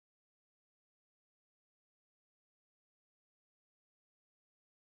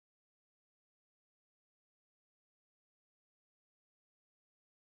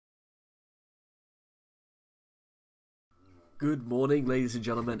Good morning, ladies and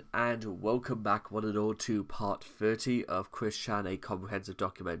gentlemen, and welcome back one and all to part 30 of Chris Chan, a comprehensive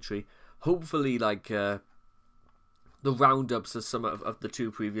documentary. Hopefully, the roundups of some of the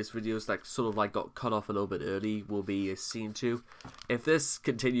two previous videos that got cut off a little bit early will be seen to. If this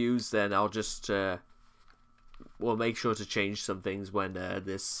continues, then I'll just we'll make sure to change some things when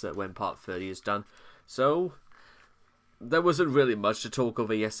when part 30 is done. So there wasn't really much to talk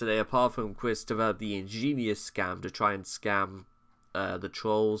over yesterday, apart from Chris developed the Ingenious scam to try and scam the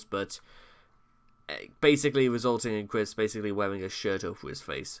trolls, but basically resulting in Chris basically wearing a shirt over his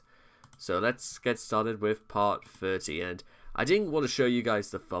face. So let's get started with part 30, and I didn't want to show you guys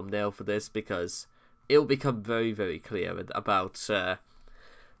the thumbnail for this because it'll become very, very clear about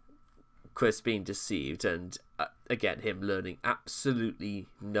Chris being deceived and, again, him learning absolutely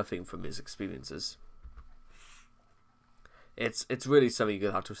nothing from his experiences. It's really something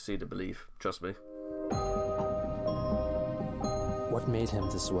you'll have to see to believe, trust me. What made him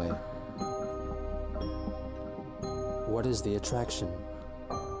this way? What is the attraction?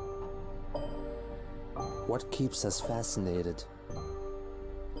 What keeps us fascinated?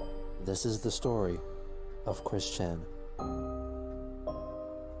 This is the story of Chris Chan.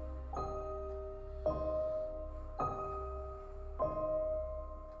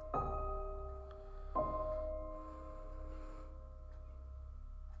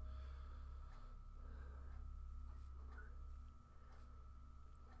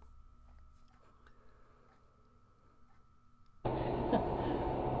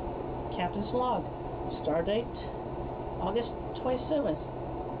 Captain's log. Stardate August 27th,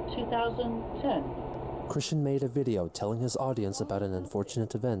 2010. Christian made a video telling his audience about an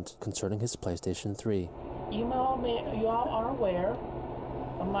unfortunate event concerning his PlayStation 3. You all are aware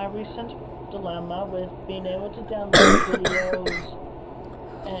of my recent dilemma with being able to download videos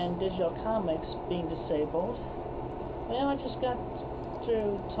and digital comics being disabled. Well, I just got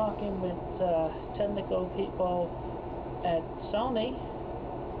through talking with technical people at Sony,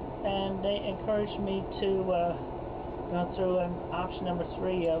 and they encouraged me to go through an option number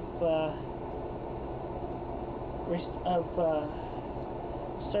 3 of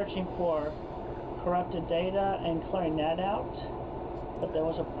searching for corrupted data and clearing that out. But there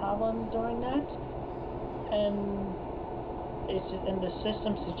was a problem during that, and the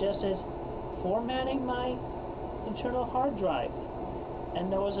system suggested formatting my internal hard drive,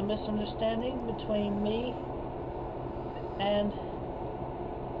 and there was a misunderstanding between me and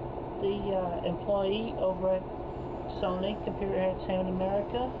the employee over at Sony Computer Entertainment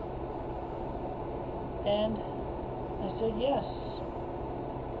America, and I said yes.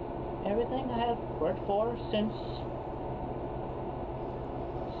 Everything I have worked for since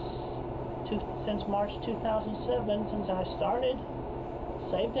March 2007, since I started,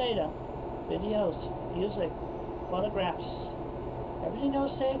 save data, videos, music, photographs, everything that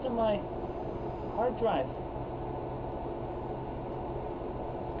was saved in my hard drive.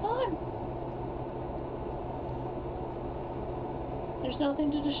 Gone. There's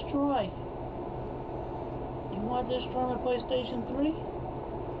nothing to destroy. You want to destroy my PlayStation 3?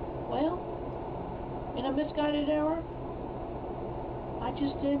 Well, in a misguided error, I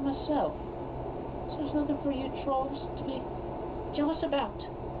just did it myself. So there's nothing for you trolls to be jealous about.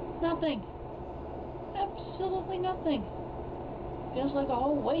 Nothing. Absolutely nothing. Feels like a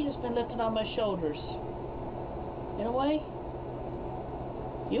whole weight has been lifted on my shoulders. In a way,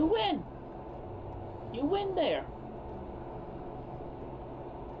 you win. You win there.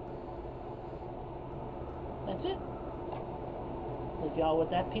 That's it. Leave y'all with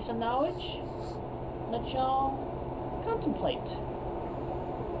that piece of knowledge. Let y'all contemplate.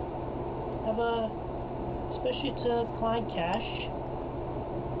 Have especially to Clyde Cash,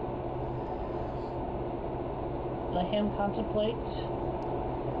 let him contemplate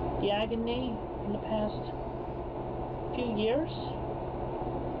the agony in the past few years.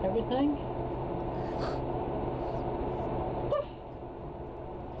 Everything. Poof.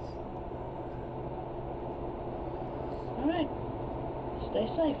 Alright. Stay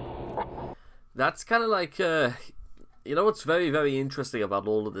safe. That's kind of like, you know what's very, very interesting about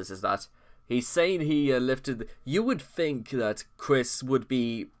all of this is that he's saying he lifted... You would think that Chris would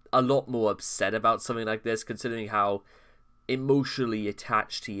be a lot more upset about something like this, considering how emotionally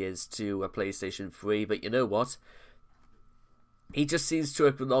attached he is to a PlayStation 3, but you know what? He just seems to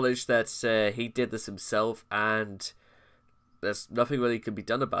acknowledge that he did this himself, and there's nothing really can be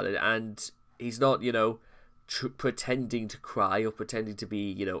done about it, and he's not, you know, pretending to cry or pretending to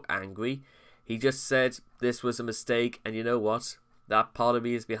be, you know, angry. He just said this was a mistake, and you know what? That part of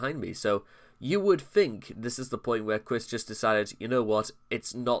me is behind me. So you would think this is the point where Chris just decided, you know what?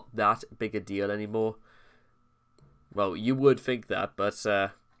 It's not that big a deal anymore. Well, you would think that, but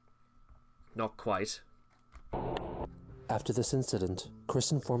not quite. After this incident,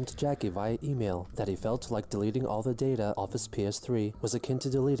 Chris informed Jackie via email that he felt like deleting all the data off his PS3 was akin to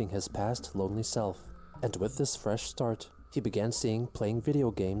deleting his past lonely self. And with this fresh start, he began seeing playing video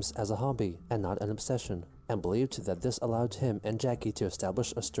games as a hobby and not an obsession, and believed that this allowed him and Jackie to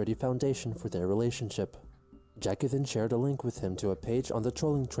establish a sturdy foundation for their relationship. Jackie then shared a link with him to a page on the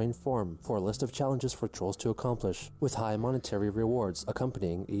Trolling Train forum for a list of challenges for trolls to accomplish, with high monetary rewards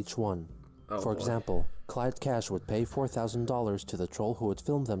accompanying each one. For example, Clyde Cash would pay $4,000 to the troll who would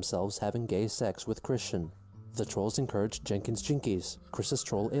film themselves having gay sex with Christian. The trolls encouraged Jenkins Jinkies, Chris's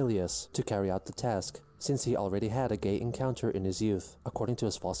troll alias, to carry out the task, since he already had a gay encounter in his youth, according to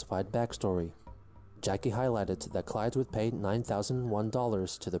his falsified backstory. Jackie highlighted that Clyde would pay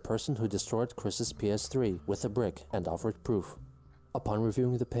 $9,001 to the person who destroyed Chris's PS3 with a brick and offered proof. Upon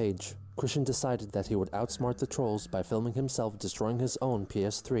reviewing the page, Christian decided that he would outsmart the trolls by filming himself destroying his own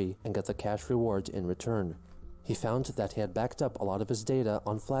PS3 and get the cash reward in return. He found that he had backed up a lot of his data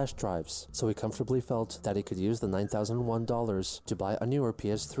on flash drives, so he comfortably felt that he could use the $9,001 to buy a newer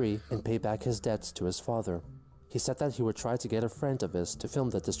PS3 and pay back his debts to his father. He said that he would try to get a friend of his to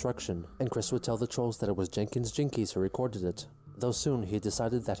film the destruction, and Chris would tell the trolls that it was Jenkins Jinkies who recorded it, though soon he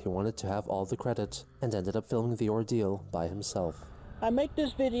decided that he wanted to have all the credit, and ended up filming the ordeal by himself. I make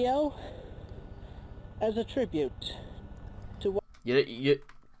this video as a tribute to what...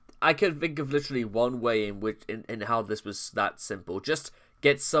 I can think of literally one way in how this was that simple. Just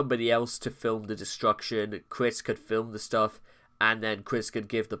get somebody else to film the destruction, Chris could film the stuff, and then Chris could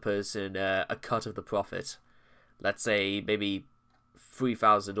give the person a cut of the profit. Let's say maybe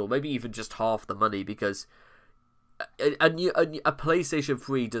 3,000 or maybe even just half the money, because a PlayStation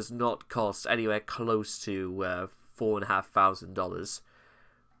 3 does not cost anywhere close to $4,500.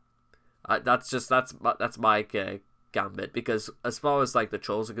 That's my gambit, because as far as like the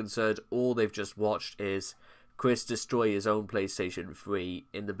trolls are concerned, all they've just watched is Chris destroy his own PlayStation 3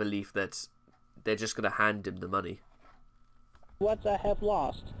 in the belief that they're just going to hand him the money. What I have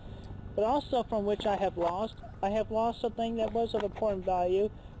lost, but also from which I have lost something that was of important value,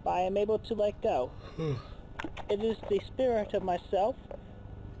 but I am able to let go. It is the spirit of myself,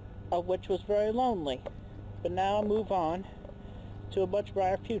 of which was very lonely, but now I move on to a much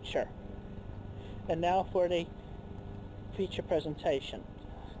brighter future. And now for the feature presentation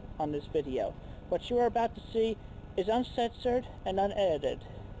on this video. What you are about to see is uncensored and unedited.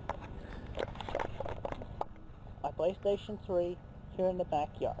 My PlayStation 3 here in the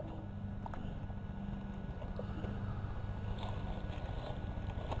backyard.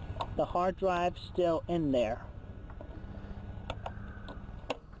 The hard drive still in there,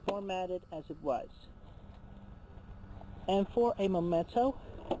 formatted as it was. And for a memento,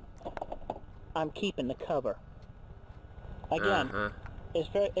 I'm keeping the cover. Again, this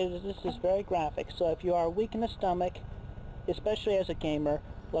is very graphic, so if you are weak in the stomach, especially as a gamer,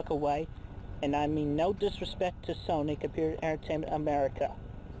 look away. And I mean no disrespect to Sony Computer Entertainment America,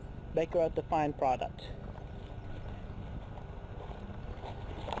 maker of the fine product.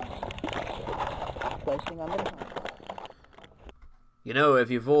 Placing on the... You know,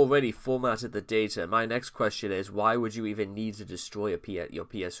 if you've already formatted the data, my next question is, why would you even need to destroy your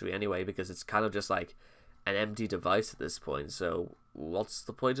PS3 anyway? Because it's kind of just like an empty device at this point. So what's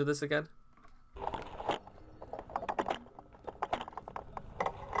the point of this again?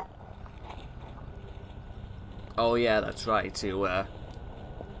 Oh yeah, that's right, to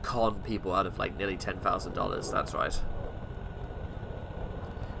con people out of like nearly $10,000. That's right.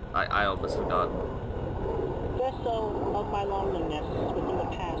 I almost forgot. Vessel of my loneliness within the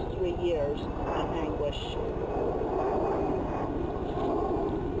past 3 years and anguish.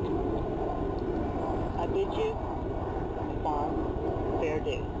 I bid you fond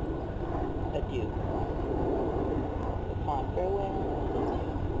farewell. Adieu. Fond farewell.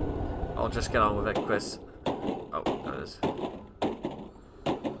 I'll just get on with it, Chris. Oh, there it is.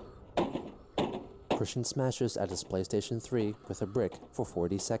 Christian smashes at his PlayStation 3 with a brick for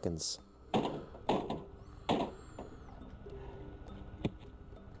 40 seconds.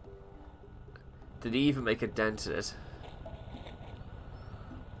 Did he even make a dent in it?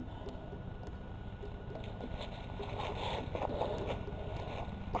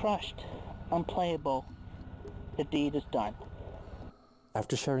 Crushed, unplayable. The deed is done.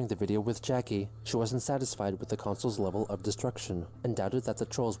 After sharing the video with Jackie, she wasn't satisfied with the console's level of destruction and doubted that the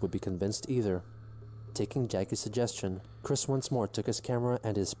trolls would be convinced either. Taking Jackie's suggestion, Chris once more took his camera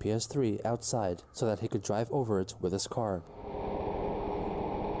and his PS3 outside so that he could drive over it with his car.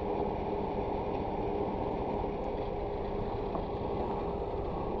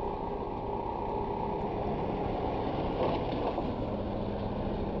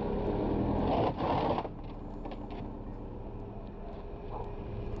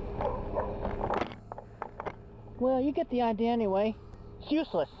 Well, you get the idea anyway. It's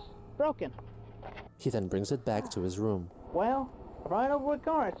useless. Broken. He then brings it back to his room. Well, right over a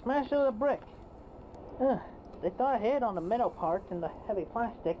car and smashed it with a brick. They thought I hit on the metal parts and the heavy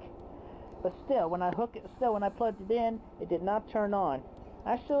plastic. But still, when I plugged it in, it did not turn on.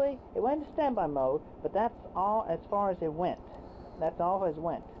 Actually, it went into standby mode, but that's all as far as it went. That's all as it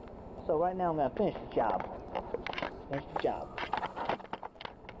went. So right now I'm gonna finish the job. Finish the job.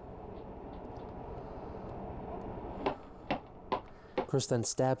 Chris then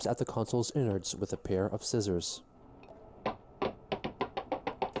stabs at the console's innards with a pair of scissors.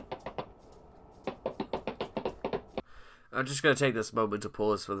 I'm just going to take this moment to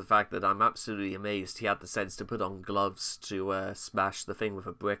pause for the fact that I'm absolutely amazed he had the sense to put on gloves to smash the thing with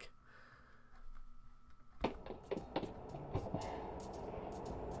a brick.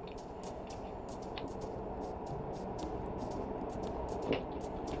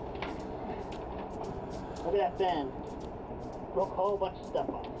 Look at that bend. Broke a whole bunch of stuff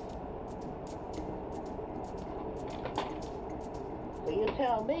off. So you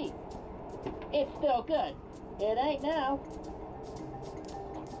tell me, it's still good. It ain't now.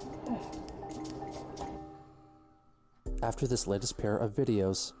 After this latest pair of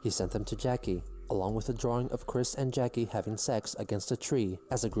videos, he sent them to Jackie, along with a drawing of Chris and Jackie having sex against a tree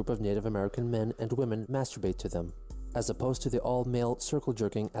as a group of Native American men and women masturbate to them. As opposed to the all-male circle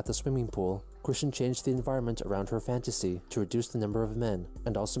jerking at the swimming pool, Christian changed the environment around her fantasy to reduce the number of men,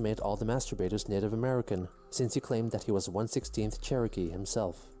 and also made all the masturbators Native American, since he claimed that he was 1/16th Cherokee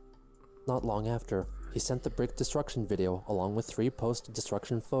himself. Not long after, he sent the brick destruction video along with 3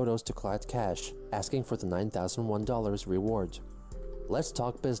 post-destruction photos to Clyde Cash, asking for the $9,001 reward. Let's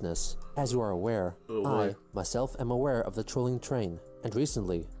talk business. As you are aware, I, myself, am aware of the trolling train, and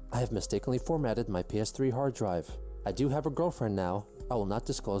recently, I have mistakenly formatted my PS3 hard drive. I do have a girlfriend now. I will not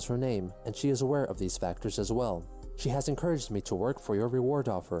disclose her name, and she is aware of these factors as well. She has encouraged me to work for your reward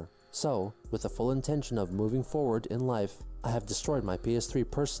offer. So, with the full intention of moving forward in life, I have destroyed my PS3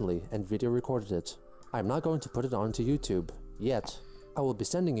 personally and video recorded it. I am not going to put it onto YouTube, yet. I will be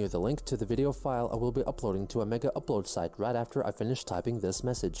sending you the link to the video file I will be uploading to a mega upload site right after I finish typing this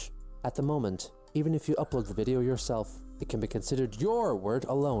message. At the moment, even if you upload the video yourself, it can be considered your word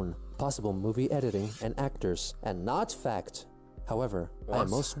alone, possible movie editing and actors, and not fact. However, I am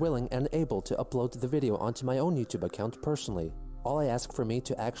most willing and able to upload the video onto my own YouTube account personally. All I ask for me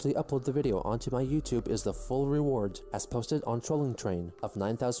to actually upload the video onto my YouTube is the full reward, as posted on Trolling Train, of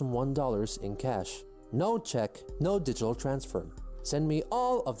 $9,001 in cash. No check, no digital transfer. Send me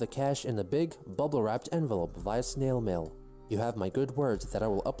all of the cash in a big, bubble-wrapped envelope via snail mail. You have my good word that I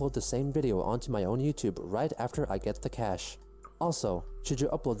will upload the same video onto my own YouTube right after I get the cash. Also, should you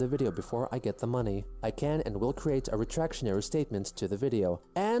upload the video before I get the money, I can and will create a retractionary statement to the video,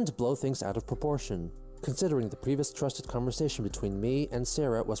 and blow things out of proportion. Considering the previous trusted conversation between me and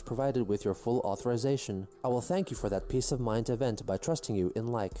Sarah was provided with your full authorization, I will thank you for that peace of mind event by trusting you in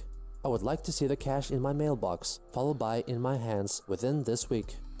like. I would like to see the cash in my mailbox, followed by in my hands within this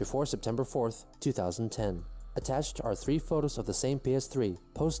week, before September 4th, 2010. Attached are 3 photos of the same PS3,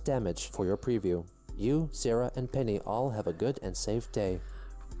 post-damage, for your preview. You, Sarah, and Penny all have a good and safe day.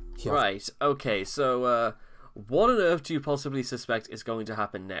 Right, okay, so, what on earth do you possibly suspect is going to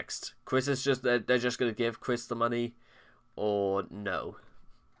happen next? Chris is just, they're just going to give Chris the money? Or no,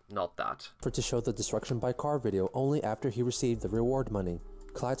 not that. To show the destruction by car video only after he received the reward money.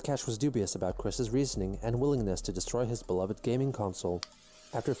 Clyde Cash was dubious about Chris's reasoning and willingness to destroy his beloved gaming console.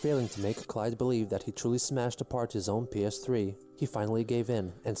 After failing to make Clyde believe that he truly smashed apart his own PS3, he finally gave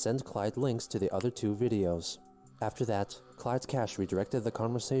in and sent Clyde links to the other 2 videos. After that, Clyde Cash redirected the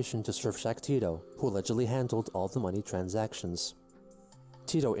conversation to Surfshack Tito, who allegedly handled all the money transactions.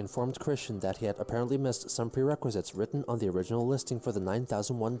 Tito informed Christian that he had apparently missed some prerequisites written on the original listing for the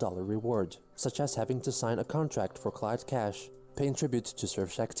 $9,001 reward, such as having to sign a contract for Clyde Cash, paying tribute to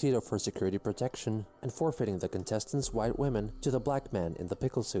Surfshack Tito for security protection, and forfeiting the contestants' white women to the black man in the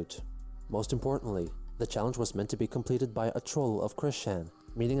pickle suit. Most importantly, the challenge was meant to be completed by a troll of Christian,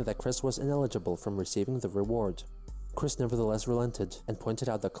 meaning that Chris was ineligible from receiving the reward. Chris nevertheless relented and pointed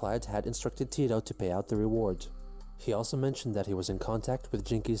out that Clyde had instructed Tito to pay out the reward. He also mentioned that he was in contact with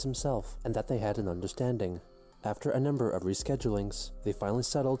Jinkies himself and that they had an understanding. After a number of reschedulings, they finally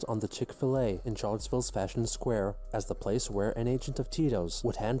settled on the Chick-fil-A in Charlottesville's Fashion Square as the place where an agent of Tito's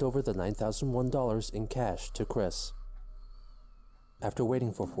would hand over the $9,001 in cash to Chris. After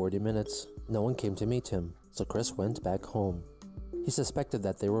waiting for 40 minutes, no one came to meet him, so Chris went back home. He suspected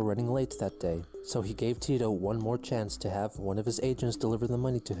that they were running late that day, so he gave Tito one more chance to have one of his agents deliver the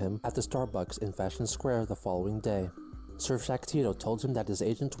money to him at the Starbucks in Fashion Square the following day. Surfshack Tito told him that his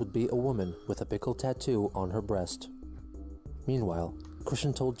agent would be a woman with a pickle tattoo on her breast. Meanwhile,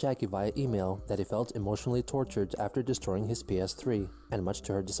 Christian told Jackie via email that he felt emotionally tortured after destroying his PS3, and much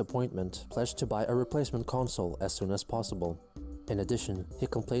to her disappointment, pledged to buy a replacement console as soon as possible. In addition, he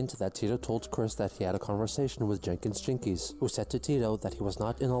complained that Tito told Chris that he had a conversation with Jenkins Jinkies, who said to Tito that he was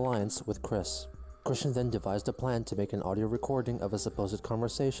not in alliance with Chris. Christian then devised a plan to make an audio recording of a supposed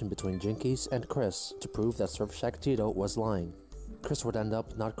conversation between Jinkies and Chris to prove that Surfshack Tito was lying. Chris would end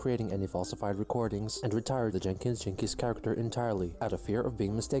up not creating any falsified recordings and retire the Jenkins Jinkies character entirely out of fear of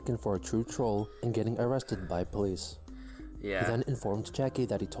being mistaken for a true troll and getting arrested by police. Yeah. He then informed Jackie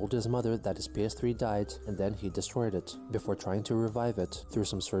that he told his mother that his PS3 died and then he destroyed it, before trying to revive it through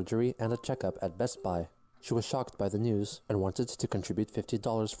some surgery and a checkup at Best Buy. She was shocked by the news and wanted to contribute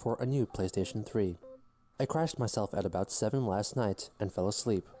 $50 for a new PlayStation 3. I crashed myself at about 7 last night and fell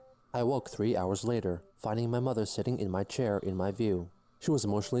asleep. I woke 3 hours later, finding my mother sitting in my chair in my view. She was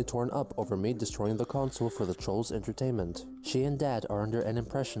emotionally torn up over me destroying the console for the trolls' entertainment. She and Dad are under an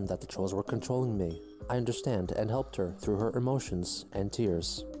impression that the trolls were controlling me. I understand and helped her through her emotions and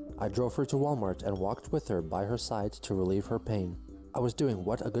tears. I drove her to Walmart and walked with her by her side to relieve her pain. I was doing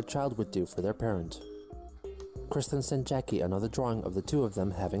what a good child would do for their parent. Kristen sent Jackie another drawing of the two of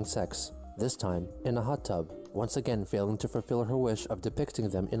them having sex, this time in a hot tub, once again failing to fulfill her wish of depicting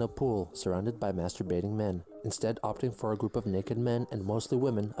them in a pool surrounded by masturbating men, instead opting for a group of naked men and mostly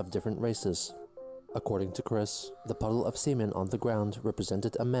women of different races. According to Chris, the puddle of semen on the ground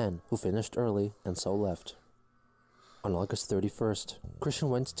represented a man who finished early and so left. On August 31st, Christian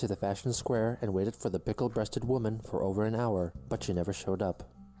went to the fashion square and waited for the pickle-breasted woman for over an hour, but she never showed up.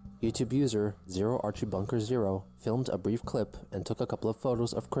 YouTube user 0ArchieBunker0 filmed a brief clip and took a couple of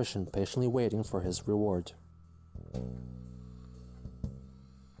photos of Christian patiently waiting for his reward.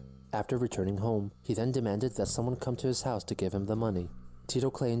 After returning home, he then demanded that someone come to his house to give him the money. Tito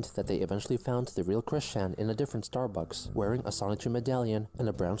claimed that they eventually found the real Christian in a different Starbucks, wearing a Sonichu medallion and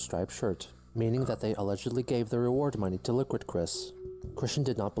a brown striped shirt, meaning that they allegedly gave the reward money to Liquid Chris. Christian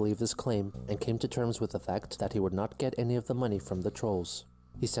did not believe this claim and came to terms with the fact that he would not get any of the money from the trolls.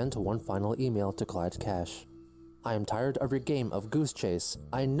 He sent one final email to Clyde Cash. I am tired of your game of Goose Chase.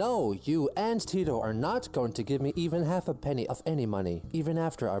 I know you and Tito are not going to give me even half a penny of any money, even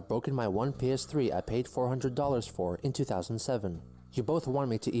after I've broken my one PS3 I paid $400 for in 2007. You both want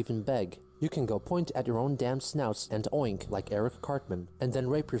me to even beg. You can go point at your own damn snouts and oink like Eric Cartman, and then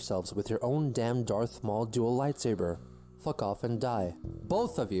rape yourselves with your own damn Darth Maul dual lightsaber. Fuck off and die.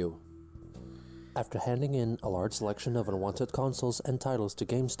 Both of you! After handing in a large selection of unwanted consoles and titles to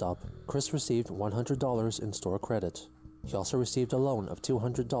GameStop, Chris received $100 in store credit. He also received a loan of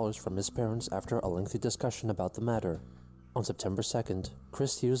 $200 from his parents after a lengthy discussion about the matter. On September 2nd,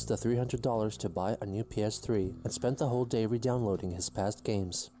 Chris used the $300 to buy a new PS3 and spent the whole day re-downloading his past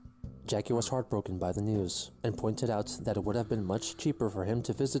games. Jackie was heartbroken by the news and pointed out that it would have been much cheaper for him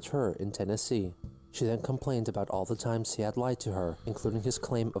to visit her in Tennessee. She then complained about all the times he had lied to her, including his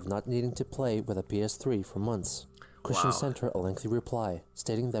claim of not needing to play with a PS3 for months. Christian sent her a lengthy reply,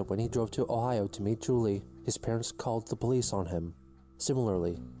 stating that when he drove to Ohio to meet Julie, his parents called the police on him.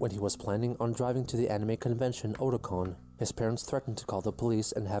 Similarly, when he was planning on driving to the anime convention Otakon, his parents threatened to call the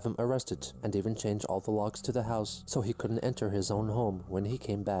police and have him arrested, and even change all the locks to the house so he couldn't enter his own home when he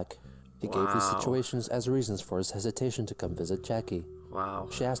came back. He gave these situations as reasons for his hesitation to come visit Jackie. Wow.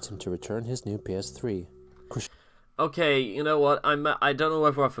 She asked him to return his new PS3. Okay, you know what? I don't know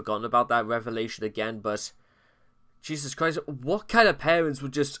whether I've forgotten about that revelation again, but Jesus Christ, what kind of parents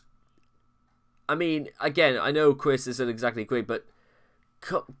would just... I mean, again, I know Chris isn't exactly great, but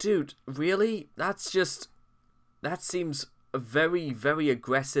dude, really? That's just... That seems very, very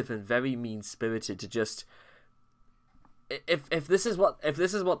aggressive and very mean-spirited to just... If this is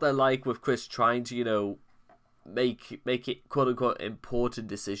what they're like with Chris trying to, you know, make it quote unquote important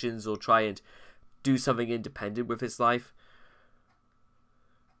decisions or try and do something independent with his life,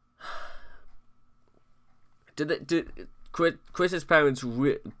 did Chris's parents,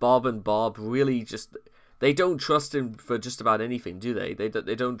 Bob and Bob, really just, they don't trust him for just about anything, do they?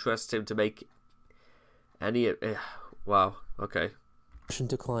 They don't trust him to make any... wow, okay. Christian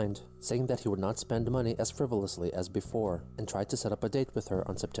declined, saying that he would not spend money as frivolously as before, and tried to set up a date with her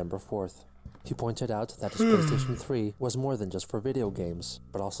on September 4th. He pointed out that his PlayStation 3 was more than just for video games,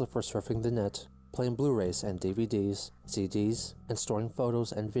 but also for surfing the net, playing Blu-rays and DVDs, CDs, and storing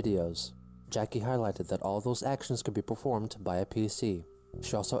photos and videos. Jackie highlighted that all those actions could be performed by a PC.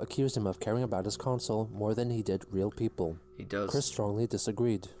 She also accused him of caring about his console more than he did real people. He does. Chris strongly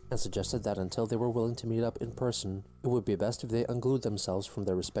disagreed, and suggested that until they were willing to meet up in person, it would be best if they unglued themselves from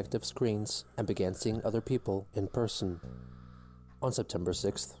their respective screens and began seeing other people in person. On September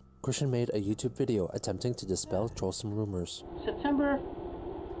 6th, Christian made a YouTube video attempting to dispel troublesome rumors. September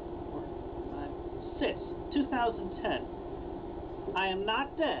 6th, 2010. I am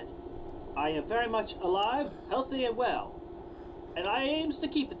not dead. I am very much alive, healthy, and well. And I aims to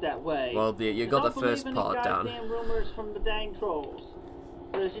keep it that way. Well, you got the first part down. Don't believe any goddamn rumors from the dang trolls.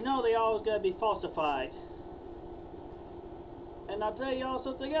 Because you know they always gotta be falsified. And I'll tell you all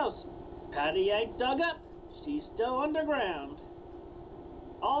something else. Patty ain't dug up. She's still underground.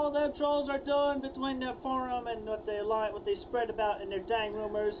 All the trolls are doing between their forum and what they spread about in their dang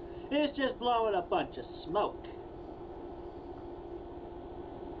rumors is just blowing a bunch of smoke.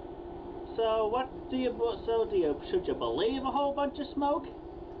 So should you believe a whole bunch of smoke?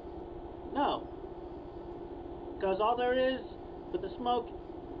 No. Because all there is with the smoke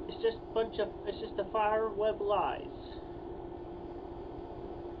is just a fire web lies.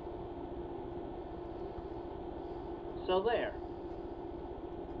 So there.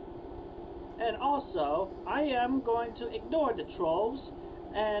 And also, I am going to ignore the trolls,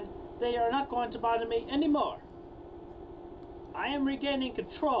 and they are not going to bother me anymore. I am regaining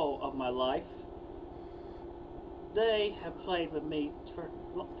control of my life. They have played with me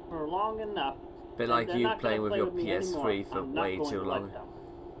for long enough. Bit like you playing with your PS3 for way too long.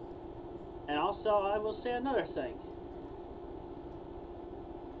 And also, I will say another thing.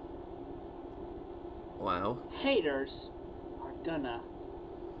 Wow. Haters are gonna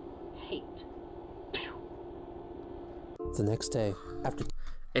hate. The next day, after...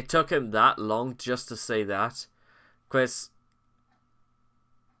 It took him that long just to say that. Chris...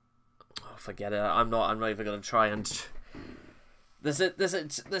 Oh, forget it. I'm not even gonna try and... This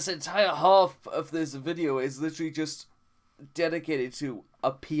entire half of this video is literally just dedicated to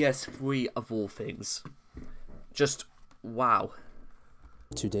a PS3 of all things. Just wow.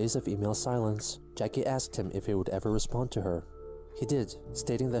 2 days of email silence, Jackie asked him if he would ever respond to her. He did,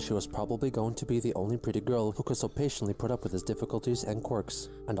 stating that she was probably going to be the only pretty girl who could so patiently put up with his difficulties and quirks,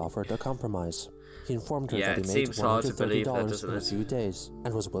 and offered a compromise. He informed her that he made $130 in a few days,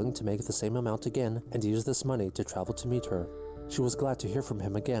 and was willing to make the same amount again and use this money to travel to meet her. She was glad to hear from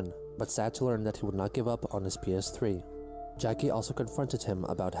him again, but sad to learn that he would not give up on his PS3. Jackie also confronted him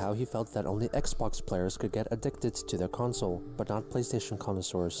about how he felt that only Xbox players could get addicted to their console, but not PlayStation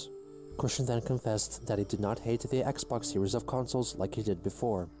connoisseurs. Christian then confessed that he did not hate the Xbox series of consoles like he did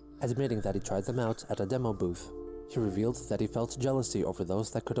before, admitting that he tried them out at a demo booth. He revealed that he felt jealousy over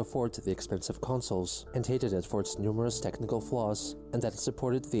those that could afford the expensive consoles, and hated it for its numerous technical flaws, and that it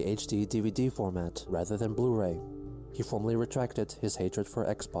supported the HD DVD format rather than Blu-ray. He formally retracted his hatred for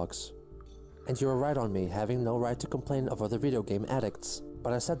Xbox. And you were right on me having no right to complain of other video game addicts,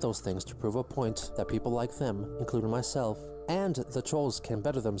 but I said those things to prove a point that people like them, including myself, and the trolls can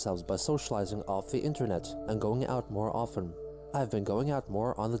better themselves by socializing off the internet and going out more often. I've been going out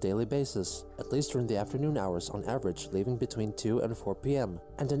more on a daily basis, at least during the afternoon hours on average, leaving between 2 and 4 p.m,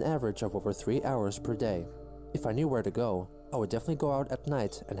 and an average of over 3 hours per day. If I knew where to go, I would definitely go out at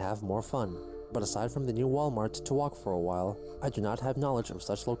night and have more fun. But aside from the new Walmart to walk for a while, I do not have knowledge of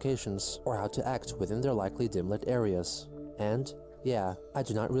such locations or how to act within their likely dim-lit areas. And, yeah, I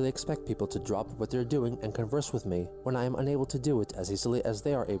do not really expect people to drop what they're doing and converse with me when I am unable to do it as easily as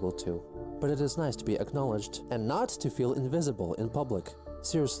they are able to. But it is nice to be acknowledged and not to feel invisible in public.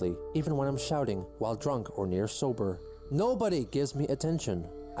 Seriously, even when I'm shouting while drunk or near sober. Nobody gives me attention.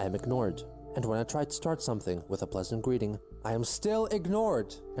 I am ignored. And when I try to start something with a pleasant greeting, I am still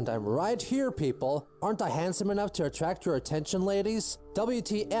ignored. And I'm right here, people. Aren't I handsome enough to attract your attention, ladies?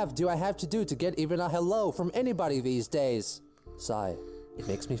 WTF do I have to do to get even a hello from anybody these days? Sigh. It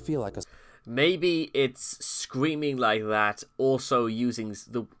makes me feel like a... Maybe it's screaming like that, also using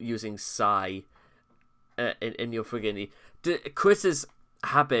sigh in your friggin'... Chris's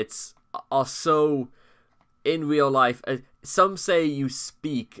habits are so... in real life... some say you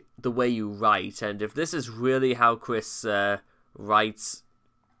speak the way you write, and if this is really how Chris writes,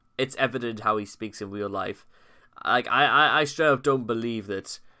 it's evident how he speaks in real life. Like, I straight up don't believe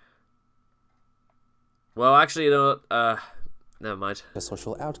that. Well, actually, you know what? Never mind. A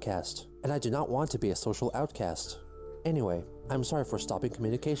social outcast, and I do not want to be a social outcast. Anyway, I'm sorry for stopping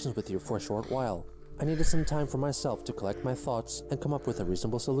communications with you for a short while. I needed some time for myself to collect my thoughts and come up with a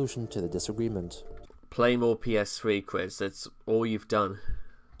reasonable solution to the disagreement. Play more PS3, Chris. That's all you've done.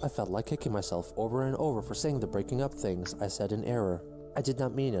 I felt like kicking myself over and over for saying the breaking up things I said in error. I did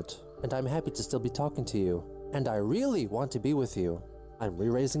not mean it, and I'm happy to still be talking to you. And I really want to be with you. I'm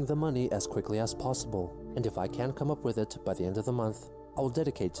re-raising the money as quickly as possible, and if I can't come up with it by the end of the month, I will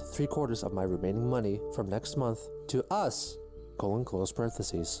dedicate 3/4 of my remaining money from next month to us, (close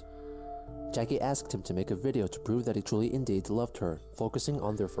parentheses). Jackie asked him to make a video to prove that he truly indeed loved her, focusing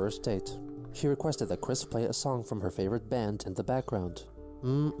on their first date. She requested that Chris play a song from her favorite band in the background,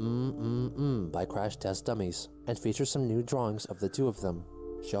 by Crash Test Dummies, and feature some new drawings of the two of them.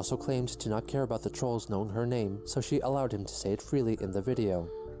 She also claimed to not care about the trolls knowing her name, so she allowed him to say it freely in the video.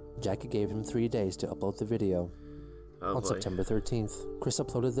 Jackie gave him 3 days to upload the video. On September 13th, Chris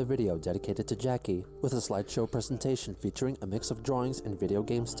uploaded the video dedicated to Jackie, with a slideshow presentation featuring a mix of drawings and video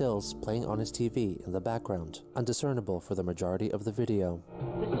game stills playing on his TV in the background, undiscernible for the majority of the video.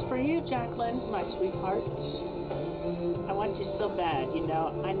 This is for you, Jacqueline, my sweetheart. I want you so bad, you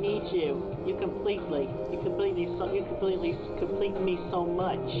know. I need you. You complete me so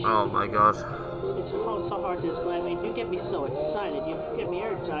much. Oh my god. It's so hard to explain. I mean, you get me so excited. You get me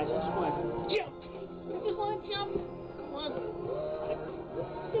energized. I just want to jump. I just want to jump.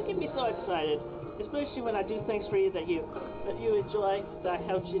 You get me so excited, especially when I do things for you that you enjoy, that I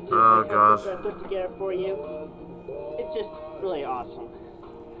helped you do, that I put together for you. It's just really awesome.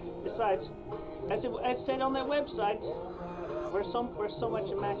 Besides, as I said on that website, we're so much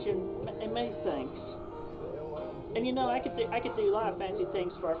a match in many things. And you know, I could do a lot of fancy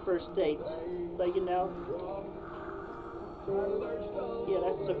things for our first date, but you know, yeah,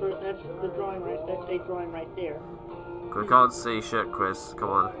 that's the drawing right. That's a drawing right there. We can't see shit, Chris. Come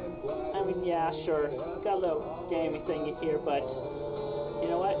on. I mean, yeah, sure. Got a little gaming thing here, but you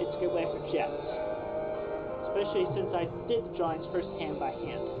know what? It's a good way for chats. Especially since I did the drawings first hand by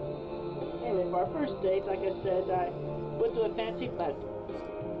hand. Anyway, for our first date, like I said, I would do it fancy, but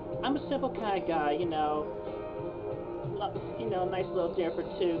I'm a simple kind of guy, you know. Nice little dinner for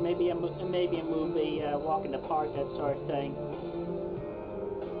two, maybe a movie, walk in the park, that sort of thing.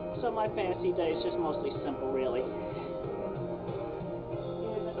 So my fancy day is just mostly simple, really.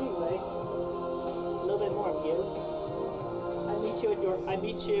 Anyway, a little bit more of you. I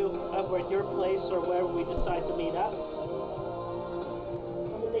meet you over at your place or wherever we decide to meet up.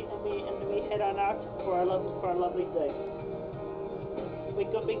 And we head on out for our lovely day. We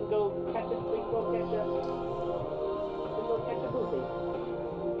can go catch a movie.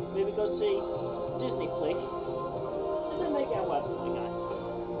 Maybe go see Disney flick. And then make out what we got.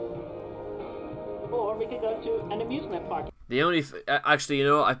 Or we could go to an amusement park. The only actually, you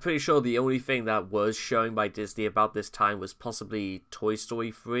know, I'm pretty sure the only thing that was showing by Disney about this time was possibly Toy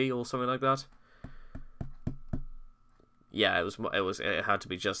Story 3 or something like that. Yeah, it had to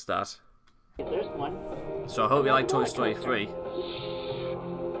be just that. There's one. So I hope you like Toy Story 3.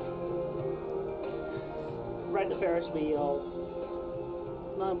 Ride the Ferris wheel.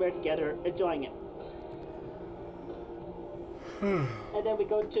 Long we're together, enjoying it. And then we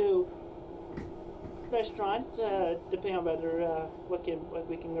go to restaurant, depending on whether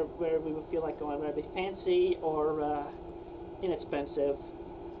where we would feel like going, whether it be fancy or inexpensive.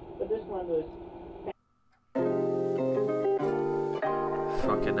 But this one was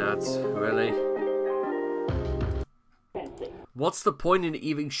fucking nuts, really. fancy. What's the point in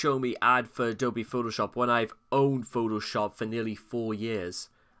even showing me ad for Adobe Photoshop when I've owned Photoshop for nearly 4 years?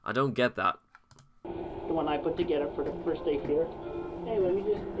 I don't get that. The one I put together for the first day here. Anyway, we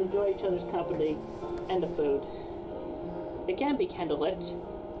just enjoy each other's company and the food. It can be candlelit,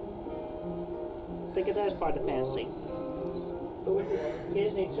 because that is part of the fantasy. But we're just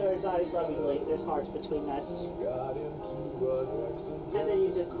gazing each other's eyes lovingly. There's hearts between us. And then you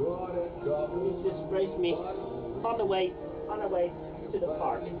just embrace me on the way to the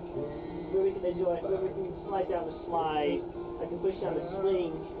park, where we can enjoy, where we can slide down the slide. I can push down the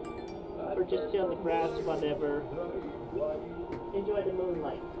swing, or just sit on the grass, whatever. Enjoy the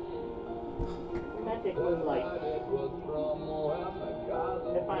moonlight. Romantic moonlight.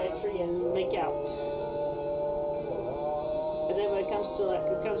 And find a tree and make out. And then when it comes to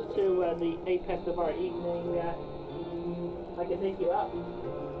the apex of our evening, I can take you up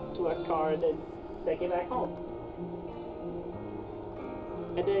to our car and then take you back home.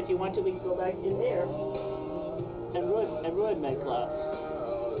 And then if you want to, we can go back in there and really make love.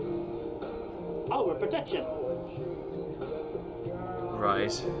 Our protection.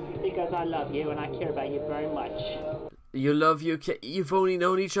 Right. Because I love you and I care about you very much. You've only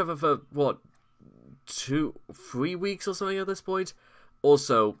known each other for, what, 2-3 weeks or something at this point?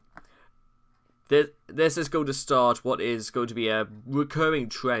 Also, this is going to start what is going to be a recurring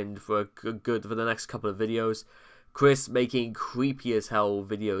trend for the next couple of videos. Chris making creepy as hell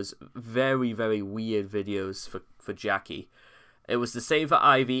videos, very, very weird videos for Jackie. It was the same for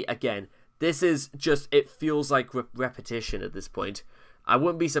Ivy. Again, this is just, it feels like repetition at this point. I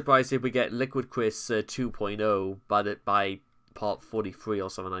wouldn't be surprised if we get Liquid Chris 2.0 by part 43 or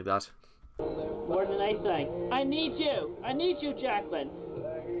something like that. More than anything. I need you. I need you, Jacqueline.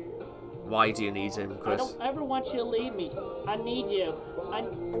 Why do you need him, Chris? I don't ever want you to leave me. I need you. I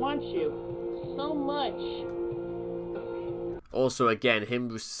want you so much. Also, again,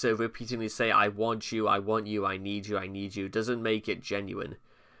 him repeatedly say, I want you, I want you, I need you, doesn't make it genuine.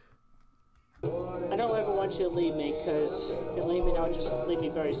 I don't ever want you to leave me, because if you leave me, that would just leave me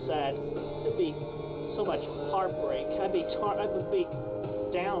very sad. It'd be so much heartbreak. I would be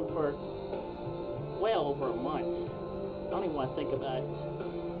down for well over a month. I don't even want to think about it.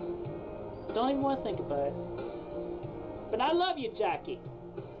 Don't even want to think about it. But I love you, Jackie.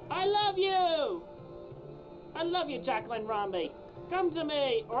 I love you! I love you, Jacqueline Romney. Come to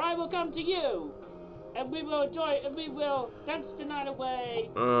me, or I will come to you. And we will dance the night away.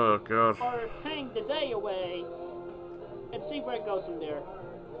 Oh, God. Or hang the day away. And see where it goes from there.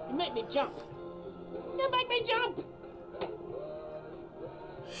 You make me jump. You make me jump!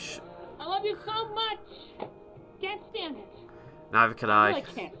 I love you so much. Can't stand it. Neither can I I. really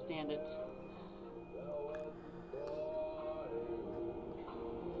can't stand it.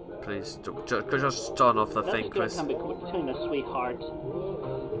 Please, just turn off the thing, Chris. Nothing's gonna come between us, sweetheart.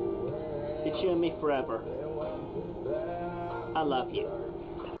 It's you and me forever. I love you.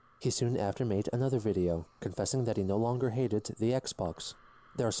 He soon after made another video, confessing that he no longer hated the Xbox.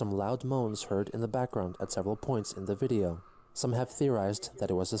 There are some loud moans heard in the background at several points in the video. Some have theorized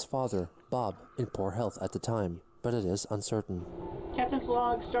that it was his father, Bob, in poor health at the time, but it is uncertain. Captain's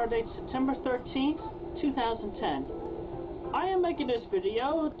log, stardate September 13th, 2010. I am making this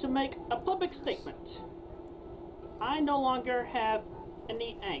video to make a public statement. I no longer have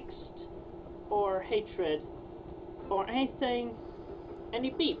any angst, or hatred, or anything, any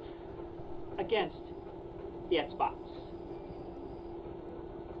beef against the Xbox.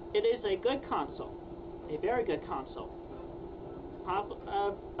 It is a good console, a very good console.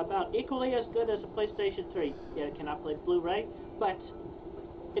 About equally as good as a PlayStation 3. Yeah, it cannot play Blu-ray, but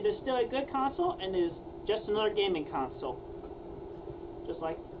it is still a good console and is just another gaming console. Just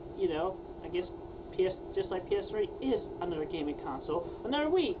like, you know, I guess just like PS3 is another gaming console. Another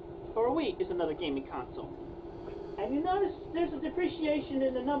Wii is another gaming console. And you notice there's a depreciation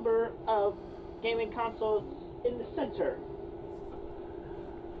in the number of gaming consoles in the center.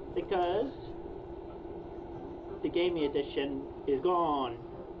 Because the gaming edition is gone.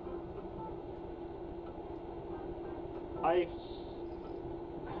 I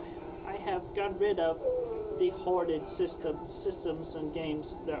have gotten rid of the hoarded systems and games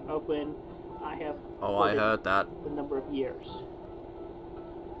that are open. I have I heard that. The number of years.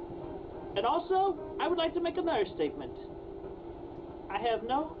 And also, I would like to make another statement. I have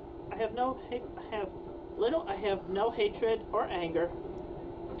no hatred or anger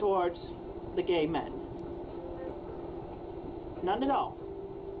towards the gay men. None at all.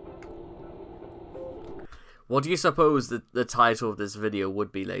 What do you suppose the title of this video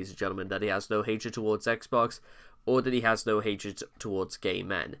would be, ladies and gentlemen? That he has no hatred towards Xbox, or that he has no hatred towards gay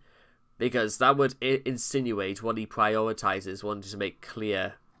men? Because that would insinuate what he prioritizes, wanting to make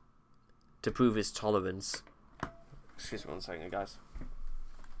clear to prove his tolerance. Excuse me 1 second, guys.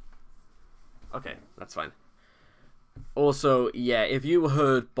 Okay, that's fine. Also, yeah, if you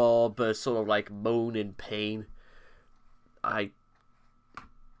heard Bob sort of like moan in pain,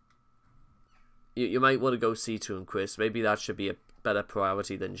 you might want to go see to him, Chris. Maybe that should be a better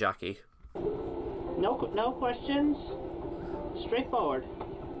priority than Jackie. No questions. Straightforward.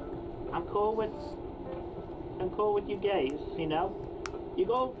 I'm cool with you gays, you know? You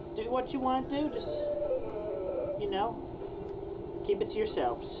go do what you want to do, just, you know, keep it to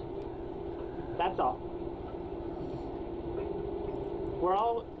yourselves. That's all. We're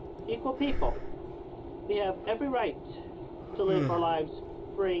all equal people. We have every right to live our lives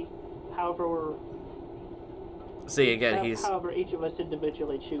free, however however each of us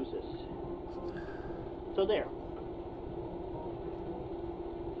individually chooses. So there.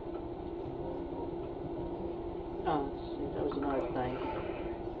 Let's see, that was another thing.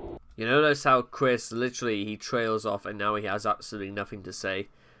 You notice how Chris literally he trails off and now he has absolutely nothing to say.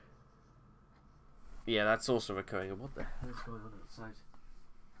 Yeah, that's also recurring. What the hell is going on outside?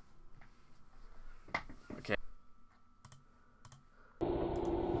 Okay.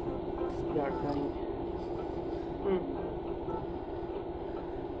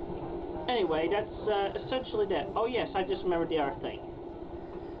 Anyway, that's essentially that. Oh yes, I just remembered the other thing.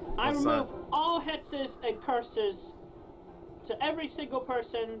 I remove all hexes and curses to every single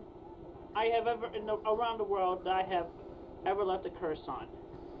person I have ever around the world that I have ever left a curse on.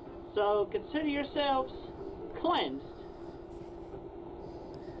 So consider yourselves cleansed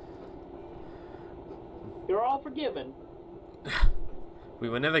You're all forgiven. We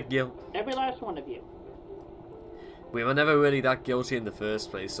were never Every last one of you. We were never really that guilty in the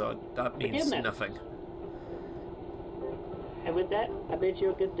first place, so that means Forgiveness. nothing. And with that, I bid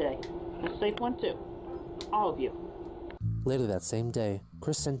you a good day. A safe one too. All of you. Later that same day,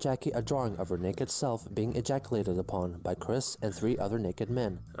 Chris sent Jackie a drawing of her naked self being ejaculated upon by Chris and 3 other naked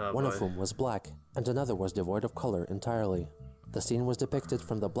men, one of whom was black, and another was devoid of color entirely. The scene was depicted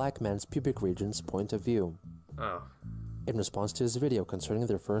from the black man's pubic region's point of view. Oh. In response to his video concerning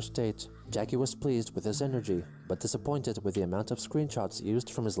their first date, Jackie was pleased with his energy, but disappointed with the amount of screenshots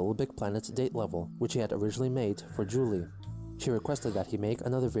used from his Little Big Planet date level, which he had originally made for Julie. She requested that he make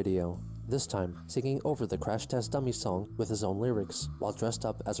another video, this time singing over the Crash Test Dummy song with his own lyrics, while dressed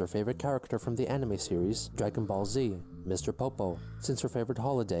up as her favorite character from the anime series Dragon Ball Z, Mr. PoPo, since her favorite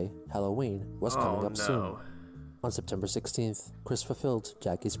holiday, Halloween, was coming up soon. On September 16th, Chris fulfilled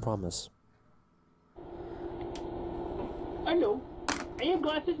Jackie's promise. Hello, I am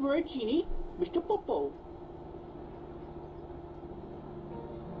Glasses for a Genie, Mr. PoPo.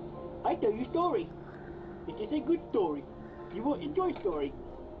 I tell you a story. It is a good story. You will enjoy story.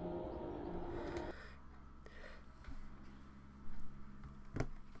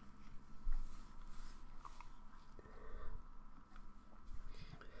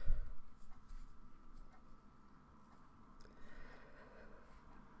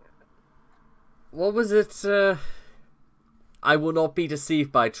 What was it? I will not be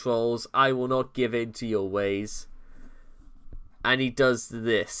deceived by trolls. I will not give in to your ways. And he does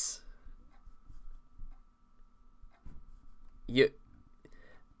this.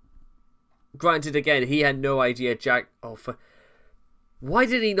 Granted, again, he had no idea why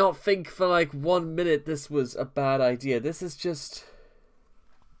did he not think for like 1 minute this was a bad idea? This is just...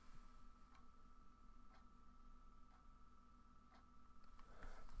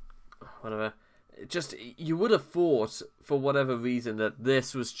 Whatever. Just, you would have thought, for whatever reason, that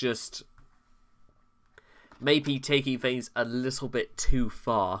this was just maybe taking things a little bit too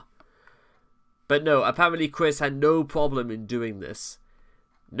far. But no, apparently Chris had no problem in doing this.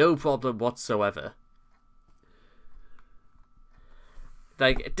 No problem whatsoever.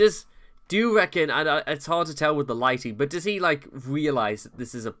 Like, do you reckon, and it's hard to tell with the lighting, but does he, like, realize that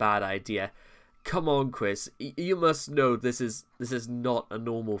this is a bad idea? Come on, Chris. You must know this is not a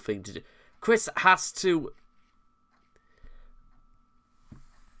normal thing to do. Chris has to...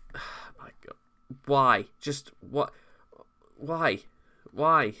 Oh my God. Why? Just what? Why?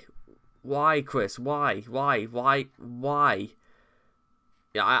 Why? Why, Chris? Why?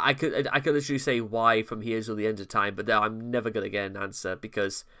 Yeah, I could literally say why from here till the end of time, but now I'm never gonna get an answer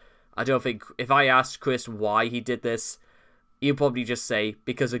because I don't think if I asked Chris why he did this, he'll probably just say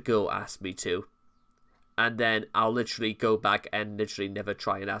because a girl asked me to. And then I'll literally go back and literally never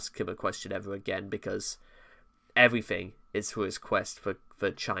try and ask him a question ever again because everything is for his quest for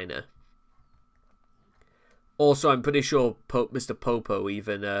China. Also, I'm pretty sure Mr. PoPo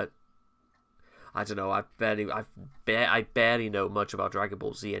even, I don't know, I barely know much about Dragon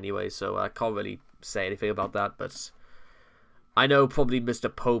Ball Z anyway, so I can't really say anything about that, but I know probably Mr.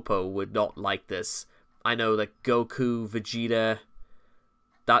 PoPo would not like this. I know that Goku, Vegeta...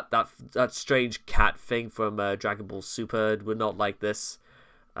 That strange cat thing from Dragon Ball Super would not like this.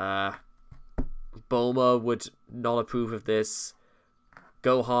 Bulma would not approve of this.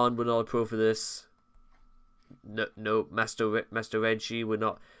 Gohan would not approve of this. No, Master Renshi would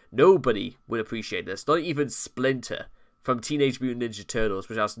not. Nobody would appreciate this. Not even Splinter from Teenage Mutant Ninja Turtles,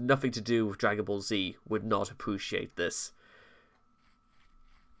 which has nothing to do with Dragon Ball Z, would not appreciate this.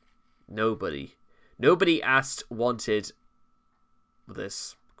 Nobody wanted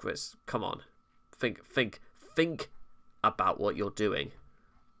this. Chris, come on. Think about what you're doing.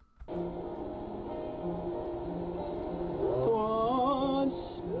 Once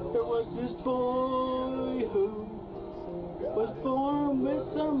there was this boy who was born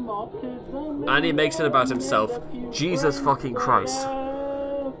with some autism. And he makes it about himself. Jesus fucking Christ.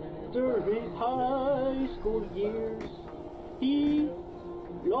 After his high school years, he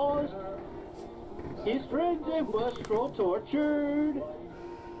lost his friends and was tortured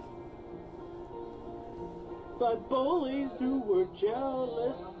by bullies who were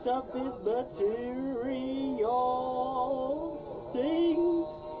jealous of his material things.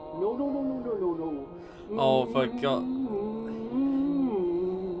 No. Oh, for God.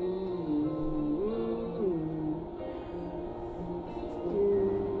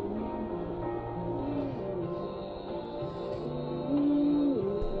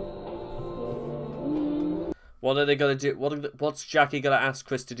 What are they gonna do? What's Jackie gonna ask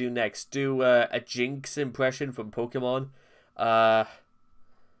Chris to do next? Do a Jinx impression from Pokemon?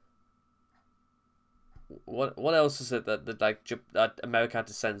 what else is it that that America had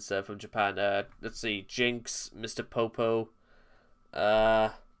to censor from Japan? Let's see, Jinx, Mr. PoPo.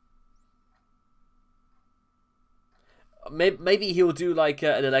 Maybe he'll do like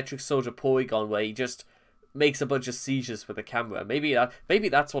an Electric Soldier Porygon where he just makes a bunch of seizures with the camera. Maybe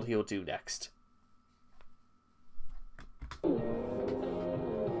that's what he'll do next.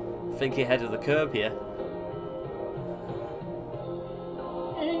 Thinking ahead of the curve here.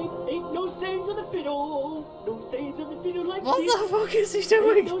 Ain't no sayings of the fiddle. No sayings of the fiddle like What this. the fuck is he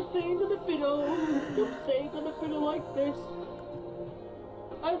doing? Ain't no sayings of the fiddle. No sayings of the fiddle like this.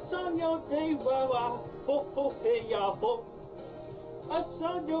 I sang your day wah wah, ho ho hey ya ho. I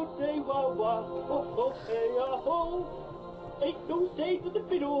sang your day wah wah, ho ho hey ya ho. Ain't no sayings of the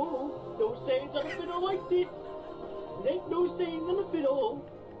fiddle. No sayings of the fiddle like this. Ain't no sayings of the fiddle.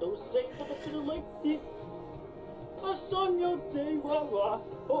 No sayings of the fiddle like this. I sang your day wah wah,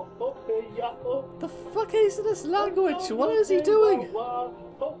 ho ho hey ya ho. The fuck is this language? What is he doing? Ho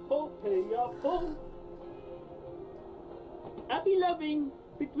ho hey ya ho. Happy loving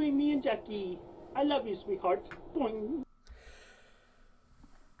between me and Jackie. I love you, sweetheart. Boing.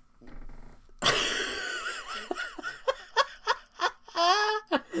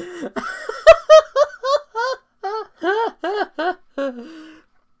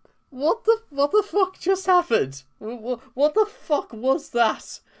 What the fuck just happened? What the fuck was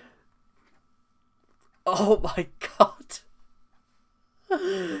that? Oh my god.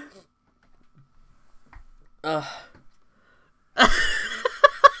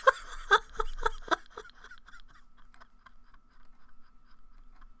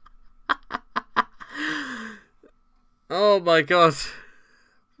 Oh my god.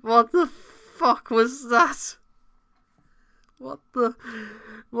 What the fuck was that? What the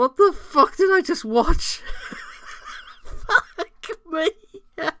fuck did I just watch? Fuck me.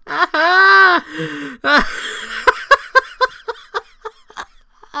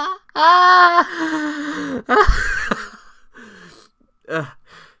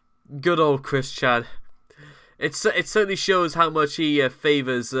 Good old Chris Chan. It certainly shows how much he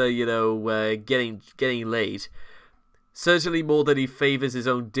favors, getting laid. Certainly more than he favors his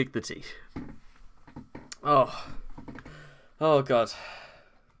own dignity. Oh god.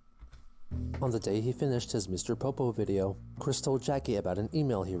 On the day he finished his Mr. PoPo video, Chris told Jackie about an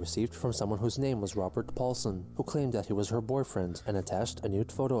email he received from someone whose name was Robert Paulson, who claimed that he was her boyfriend and attached a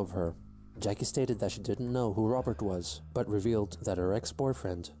nude photo of her. Jackie stated that she didn't know who Robert was, but revealed that her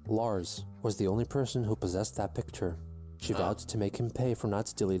ex-boyfriend, Lars, was the only person who possessed that picture. She vowed to make him pay for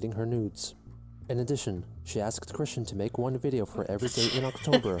not deleting her nudes. In addition, she asked Christian to make one video for every day in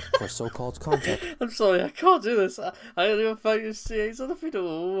October for so-called content. I'm sorry, I can't do this. I don't even find you seeing on the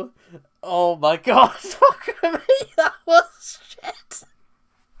video. Oh my god, fuck me, that was shit.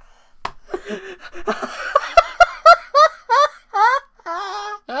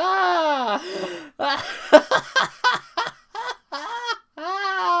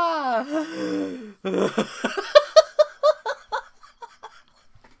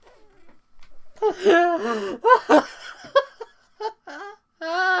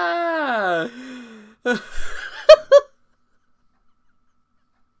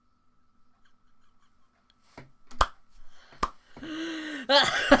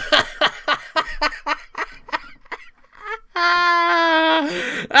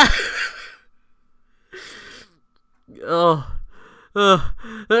 Oh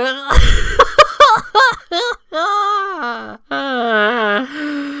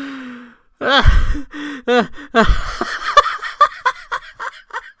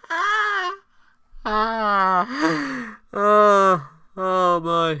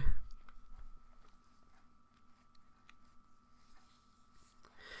my.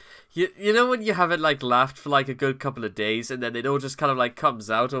 You know when you haven't like laughed for like a good couple of days and then it all just kind of like comes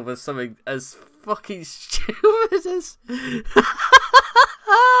out over something as fucking stupid as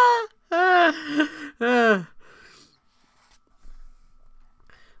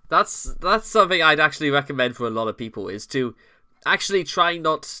That's something I'd actually recommend for a lot of people, is to actually try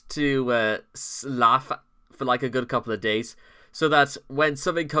not to laugh for like a good couple of days, so that when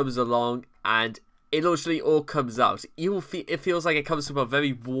something comes along and it literally all comes out, you will feel it feels like it comes from a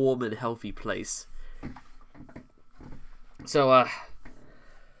very warm and healthy place. So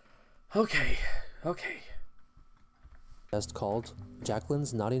okay. Contest called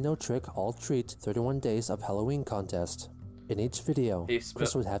Jacqueline's Naughty No Trick All Treat 31 Days of Halloween Contest. In each video,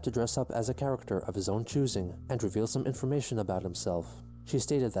 Chris would have to dress up as a character of his own choosing and reveal some information about himself. She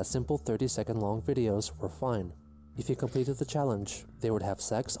stated that simple 30-second long videos were fine. If he completed the challenge, they would have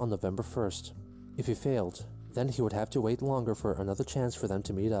sex on November 1st. If he failed, then he would have to wait longer for another chance for them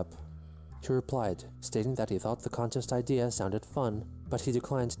to meet up. He replied, stating that he thought the contest idea sounded fun, but he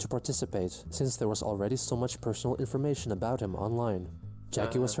declined to participate since there was already so much personal information about him online.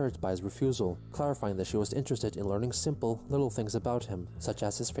 Jackie was hurt by his refusal, clarifying that she was interested in learning simple, little things about him, such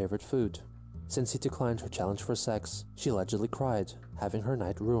as his favorite food. Since he declined her challenge for sex, she allegedly cried, having her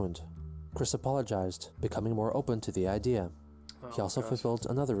night ruined. Chris apologized, becoming more open to the idea. He also fulfilled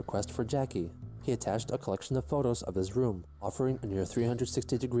another request for Jackie. He attached a collection of photos of his room, offering a near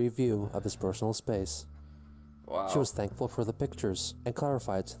 360-degree view of his personal space. Wow. She was thankful for the pictures, and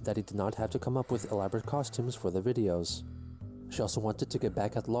clarified that he did not have to come up with elaborate costumes for the videos. She also wanted to get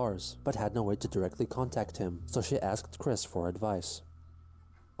back at Lars, but had no way to directly contact him, so she asked Chris for advice.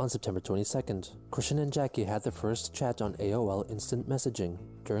 On September 22nd, Christian and Jackie had their first chat on AOL Instant Messaging,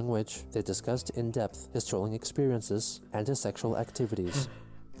 during which they discussed in depth his trolling experiences and his sexual activities.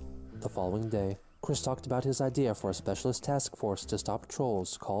 The following day, Chris talked about his idea for a specialist task force to stop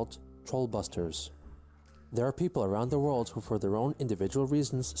trolls called Trollbusters. There are people around the world who for their own individual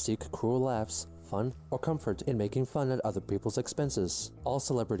reasons seek cruel laughs, fun, or comfort in making fun at other people's expenses, all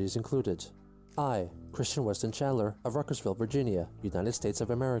celebrities included. I, Christian Weston Chandler of Ruckersville, Virginia, United States of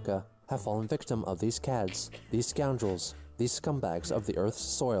America, have fallen victim of these cads, these scoundrels, these scumbags of the Earth's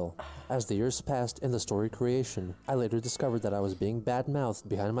soil. As the years passed in the story creation, I later discovered that I was being bad-mouthed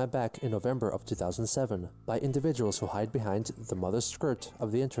behind my back in November of 2007 by individuals who hide behind the mother skirt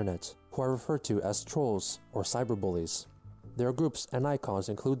of the internet, who I refer to as trolls or cyberbullies. Their groups and icons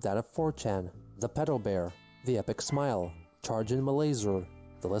include that of 4chan, the Pedal Bear, the Epic Smile, Chargin Malayzer,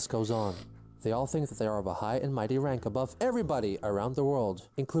 the list goes on. They all think that they are of a high and mighty rank above everybody around the world,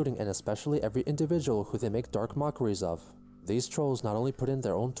 including and especially every individual who they make dark mockeries of. These trolls not only put in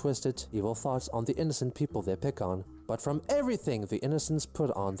their own twisted, evil thoughts on the innocent people they pick on, but from everything the innocents put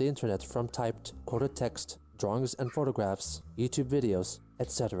on the internet, from typed, quoted text, drawings and photographs, YouTube videos,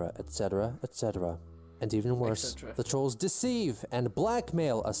 etc., etc., etc. And even worse, the trolls deceive and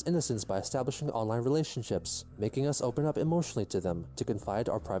blackmail us innocents by establishing online relationships, making us open up emotionally to them, to confide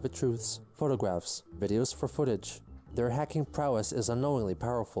our private truths, photographs, videos for footage. Their hacking prowess is unknowingly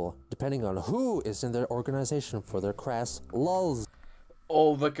powerful, depending on who is in their organization for their crass lulz.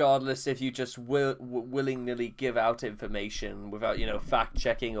 All regardless if you just willingly give out information without,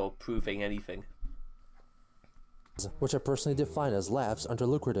 fact-checking or proving anything. Which I personally define as laughs under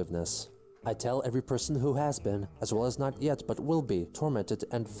lucrativeness. I tell every person who has been, as well as not yet but will be, tormented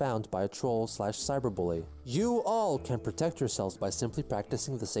and found by a troll/cyberbully. You all can protect yourselves by simply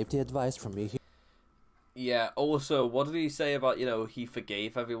practicing the safety advice from me here. Yeah, also, what did he say about, he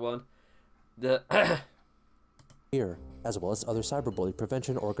forgave everyone? Here, as well as other cyberbully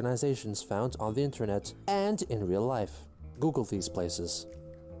prevention organizations found on the internet and in real life. Google these places.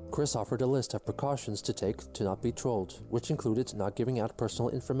 Chris offered a list of precautions to take to not be trolled, which included not giving out personal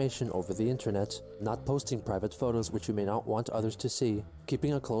information over the internet, not posting private photos which you may not want others to see,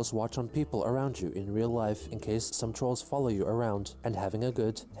 keeping a close watch on people around you in real life in case some trolls follow you around, and having a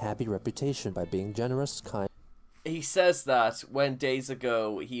good, happy reputation by being generous, kind. He says that when days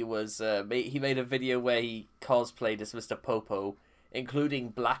ago he was he made a video where he cosplayed as Mr. PoPo,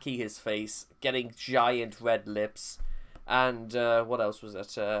 including blacking his face, getting giant red lips, and what else was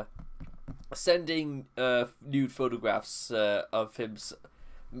it? Sending nude photographs of him,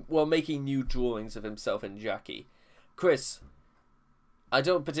 making nude drawings of himself and Jackie. Chris, I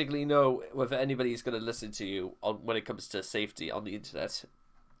don't particularly know whether anybody's going to listen to you when it comes to safety on the internet.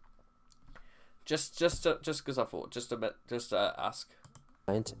 Just because I thought, just ask.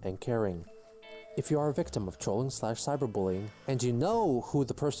 And caring. If you are a victim of trolling/cyberbullying, and you know who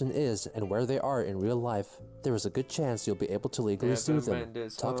the person is and where they are in real life, there is a good chance you'll be able to legally sue them.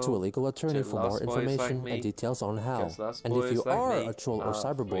 Talk to a legal attorney for more information and details on how. And if you are a troll or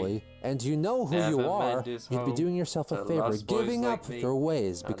cyberbully, and you know who you are, you'd be doing yourself a favor giving up your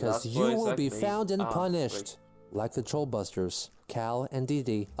ways, because you will be found and punished. Like the Trollbusters, Cal and Dee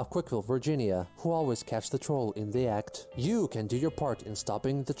Dee of Quickville, Virginia, who always catch the troll in the act. You can do your part in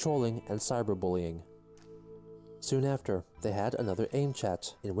stopping the trolling and cyberbullying. Soon after, they had another AIM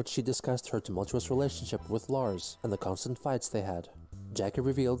chat, in which she discussed her tumultuous relationship with Lars and the constant fights they had. Jackie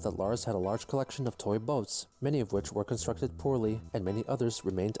revealed that Lars had a large collection of toy boats, many of which were constructed poorly, and many others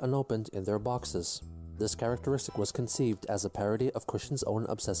remained unopened in their boxes. This characteristic was conceived as a parody of Christian's own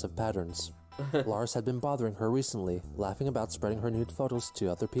obsessive patterns. Lars had been bothering her recently, laughing about spreading her nude photos to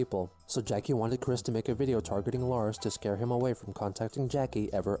other people, so Jackie wanted Chris to make a video targeting Lars to scare him away from contacting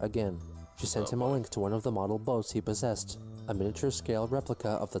Jackie ever again. She sent him a link to one of the model boats he possessed, a miniature-scale replica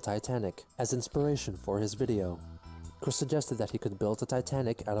of the Titanic, as inspiration for his video. Chris suggested that he could build the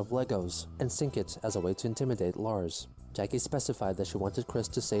Titanic out of Legos and sink it as a way to intimidate Lars. Jackie specified that she wanted Chris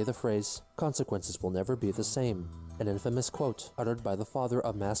to say the phrase, "Consequences will never be the same," an infamous quote uttered by the father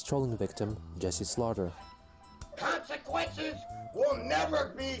of mass trolling victim Jesse Slaughter. Consequences will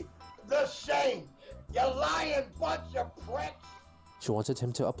never be the same, you lying bunch of pricks! She wanted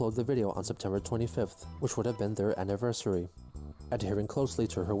him to upload the video on September 25th, which would have been their anniversary. Adhering closely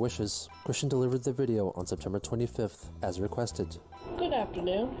to her wishes, Christian delivered the video on September 25th, as requested. Good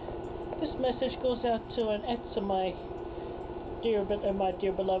afternoon. This message goes out to an ex of my dear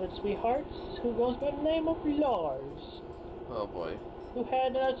beloved sweethearts, who goes by the name of Lars. Oh boy. Who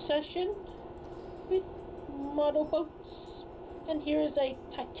had an obsession with model boats. And here is a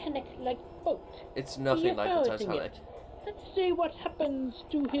Titanic-like boat. It's nothing like the Titanic. Let's see what happens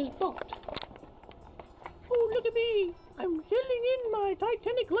to his boat. Oh, look at me! I'm sailing in my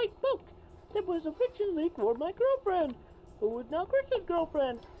Titanic-like boat that was originally for my girlfriend, who is now Chris's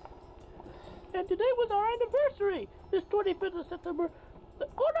girlfriend. And today was our anniversary, this 25th of September.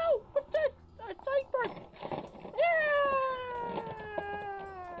 Oh no! What's this? A sideburn! Yeah!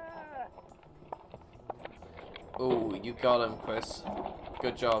 Oh, you got him, Chris.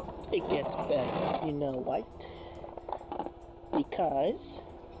 Good job. It gets better, you know what? Because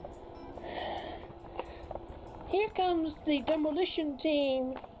here comes the demolition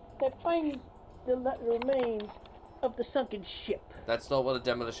team that finds the remains of the sunken ship. That's not what a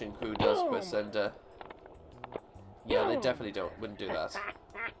demolition crew does, Chris, and yeah, they definitely wouldn't do that.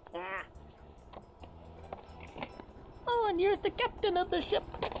 Oh, and here's the captain of the ship.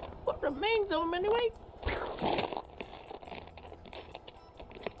 What remains of him, anyway?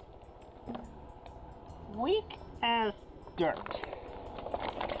 Weak as dirt.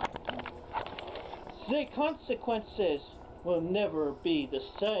 The consequences will never be the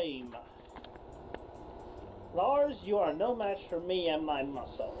same. Lars, you are no match for me and my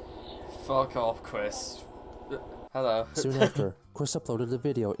muscles. Fuck off, Chris. Hello. Soon after, Chris uploaded a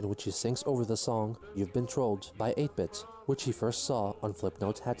video in which he sings over the song You've Been Trolled by 8-Bit, which he first saw on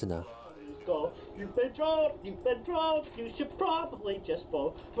Flipnote Hatina. You've been trolled, you should probably just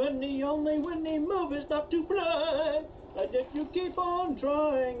fall when the only winning move is not to play. And if you keep on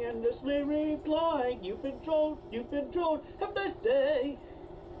trying, endlessly replying, you've been trolled, have a nice day.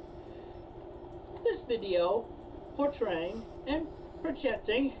 This video, portraying and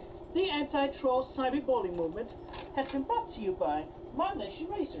projecting the anti-troll cyberbullying movement, has been brought to you by My Nation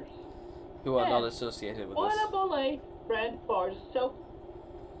Racers. Who are not associated with this. Oil brand bars, soap,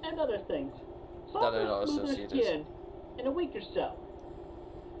 and other things. That are not associated. Skin in a week or so.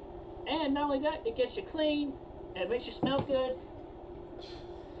 And not only that, it gets you clean and it makes you smell good.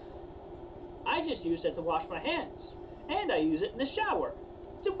 I just use it to wash my hands. And I use it in the shower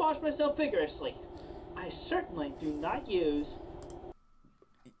to wash myself vigorously. I certainly do not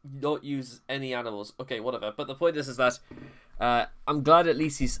use any animals. Okay, whatever. But the point is that I'm glad at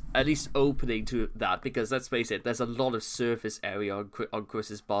least he's opening to that, because let's face it, there's a lot of surface area on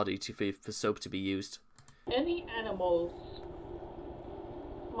Chris's body for soap to be used. Any animals,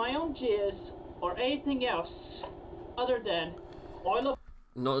 my own jizz, or anything else other than oil of...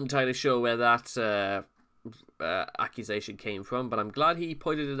 Not entirely sure where that accusation came from, but I'm glad he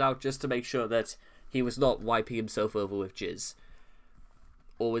pointed it out just to make sure that he was not wiping himself over with jizz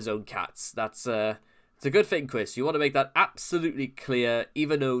or his own cats. That's it's a good thing, Chris. You want to make that absolutely clear,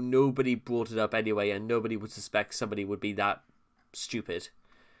 even though nobody brought it up anyway, and nobody would suspect somebody would be that stupid.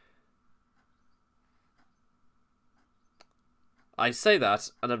 I say that,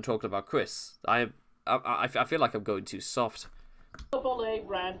 and I'm talking about Chris. I feel like I'm going too soft. Olay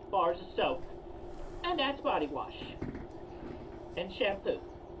brand bars of soap, and that's body wash, and shampoo,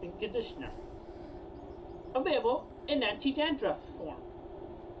 and conditioner. Available in anti-dandruff form.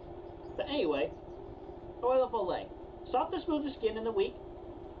 But anyway, oil of Olay. Soft and smooth the skin in a week,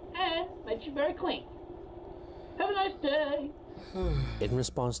 and makes you very clean. Have a nice day! In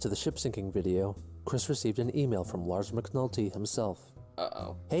response to the ship sinking video, Chris received an email from Lars McNulty himself.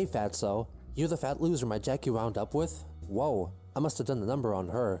 Uh-oh. Hey fatso, you the fat loser my Jackie wound up with? Whoa, I must have done the number on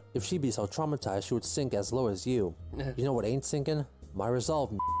her. If she'd be so traumatized she would sink as low as you. You know what ain't sinking? My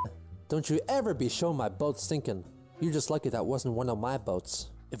resolve, Don't you ever be showing my boat sinking. You're just lucky that wasn't one of my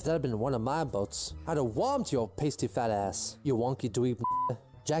boats. If that had been one of my boats, I'd have whomped your pasty fat ass, you wonky dweeb.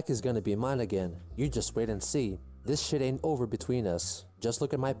 Jackie's gonna be mine again. You just wait and see. This shit ain't over between us. Just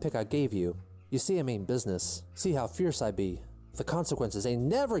look at my pic I gave you. You see I mean business. See how fierce I be. The consequences ain't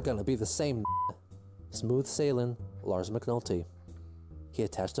never gonna be the same. Smooth sailing, Lars McNulty. He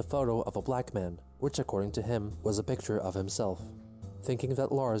attached a photo of a black man, which according to him was a picture of himself. Thinking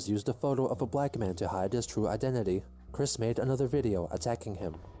that Lars used a photo of a black man to hide his true identity, Chris made another video attacking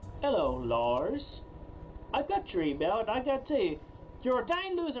him. Hello, Lars. I've got your email, and I gotta tell you, you're a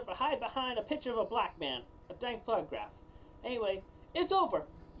dang loser for hiding behind a picture of a black man. A dang photograph. Anyway, it's over.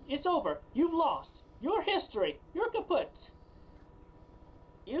 It's over. You've lost. Your history. You're kaput.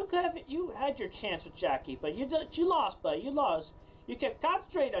 You had your chance with Jackie, but you lost, buddy. You lost. You kept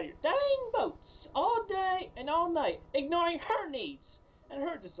concentrating on your dang boats all day and all night, ignoring her needs and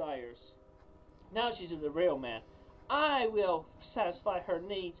her desires. Now she's the real man. I will satisfy her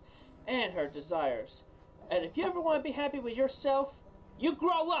needs and her desires. And if you ever want to be happy with yourself, you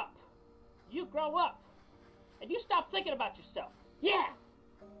grow up. You grow up. And you stop thinking about yourself. Yeah.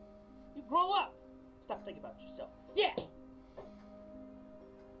 You grow up. Stop thinking about yourself. Yeah.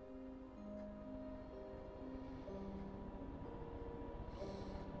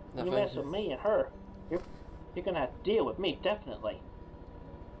 You mess with me and her, you're gonna have to deal with me, definitely.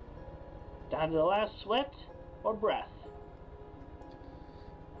 Down to the last sweat or breath.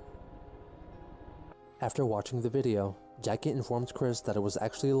 After watching the video, Jackie informed Chris that it was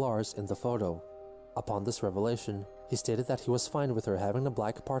actually Lars in the photo. Upon this revelation, he stated that he was fine with her having a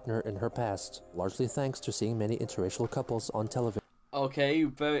black partner in her past, largely thanks to seeing many interracial couples on television. Okay,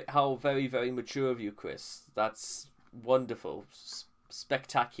 very, very mature of you, Chris. That's wonderful.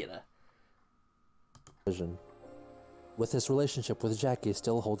 Spectacular. With his relationship with Jackie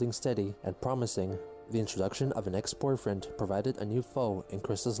still holding steady and promising, the introduction of an ex-boyfriend provided a new foe in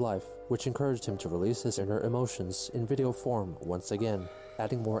Chris's life, which encouraged him to release his inner emotions in video form once again,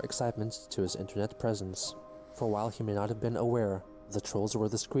 adding more excitement to his internet presence. For while he may not have been aware, the trolls were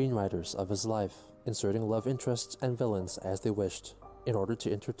the screenwriters of his life, inserting love interests and villains as they wished, in order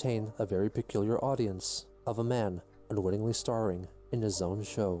to entertain a very peculiar audience of a man unwittingly starring in his own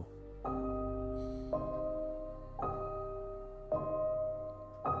show.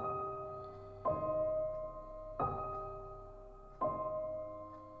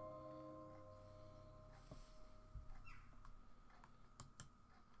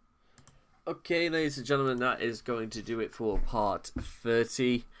 Okay, ladies and gentlemen, that is going to do it for part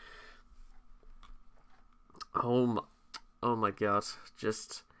 30. Oh my god,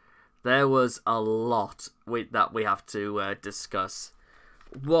 there was a lot that we have to discuss.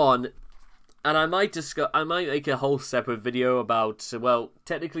 One, and I might make a whole separate video about, well,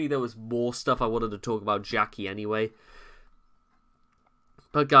 technically there was more stuff I wanted to talk about Jackie anyway.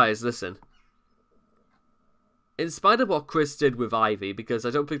 But guys, listen. In spite of what Chris did with Ivy, because I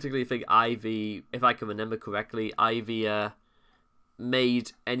don't particularly think Ivy, if I can remember correctly, Ivy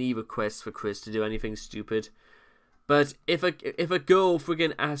made any requests for Chris to do anything stupid. But if a girl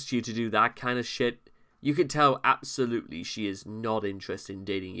friggin' asked you to do that kind of shit, you can tell absolutely she is not interested in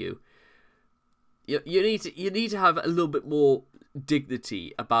dating you. You need to have a little bit more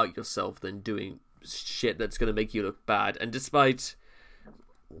dignity about yourself than doing shit that's gonna make you look bad. And despite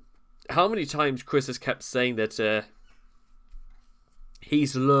how many times Chris has kept saying that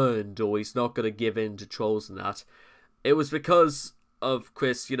he's learned or he's not going to give in to trolls and that, it was because of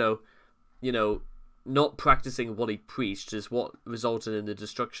Chris, you know, not practicing what he preached is what resulted in the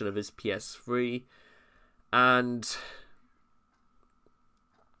destruction of his PS3 and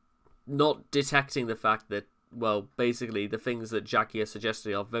not detecting the fact that, well, basically the things that Jackie has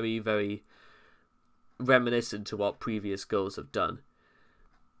suggested are very, very reminiscent to what previous girls have done.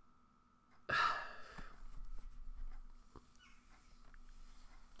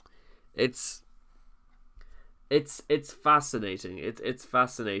 It's fascinating. It's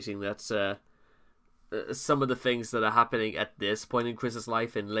fascinating that some of the things that are happening at this point in Chris's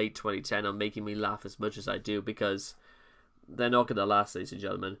life in late 2010 are making me laugh as much as I do, because they're not gonna last, ladies and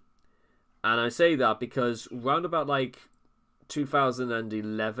gentlemen. And I say that because round about like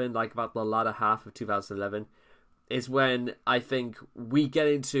 2011, like about the latter half of 2011, is when I think we get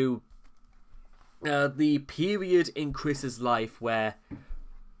into the period in Chris's life where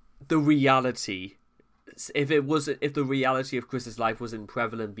the reality, if the reality of Chris's life wasn't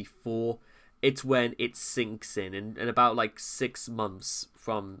prevalent before, it's when it sinks in about like 6 months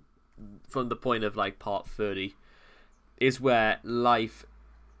from the point of like part 30 is where life,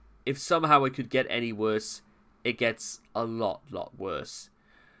 if somehow it could get any worse, it gets a lot worse.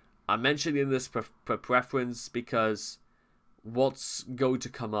 I'm mentioning this per preference because what's going to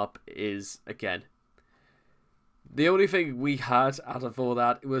come up is, again, the only thing we had out of all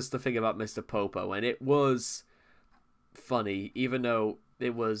that was the thing about Mr. PoPo, and it was funny, even though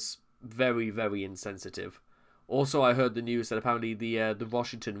it was very, very insensitive. Also, I heard the news that apparently the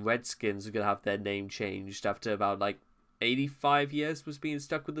Washington Redskins are going to have their name changed after about, like, 85 years was being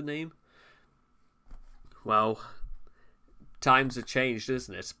stuck with the name. Well, times have changed,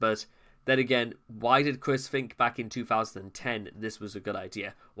 isn't it? But then again, why did Chris think back in 2010 this was a good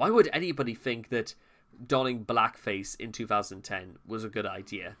idea? Why would anybody think that donning blackface in 2010 was a good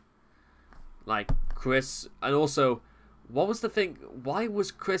idea. Like, Chris... And also, what was the thing? Why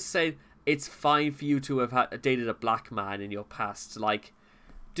was Chris saying it's fine for you to have dated a black man in your past? Like,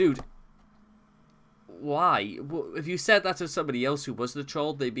 dude, why? If you said that to somebody else who wasn't a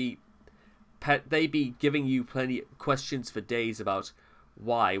troll, they'd be giving you plenty of questions for days about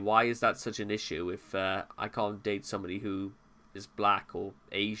why. Why is that such an issue if I can't date somebody who is black or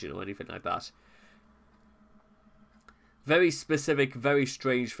Asian or anything like that? Very specific, very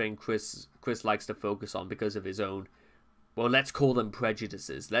strange thing Chris likes to focus on because of his own, well, let's call them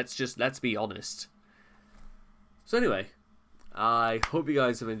prejudices. Let's be honest. So anyway, I hope you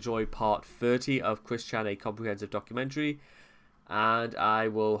guys have enjoyed part 30 of Chris Chan, a comprehensive documentary, and I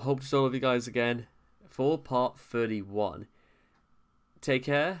will hope to see all of you guys again for part 31. Take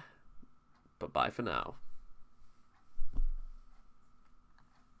care, but bye for now.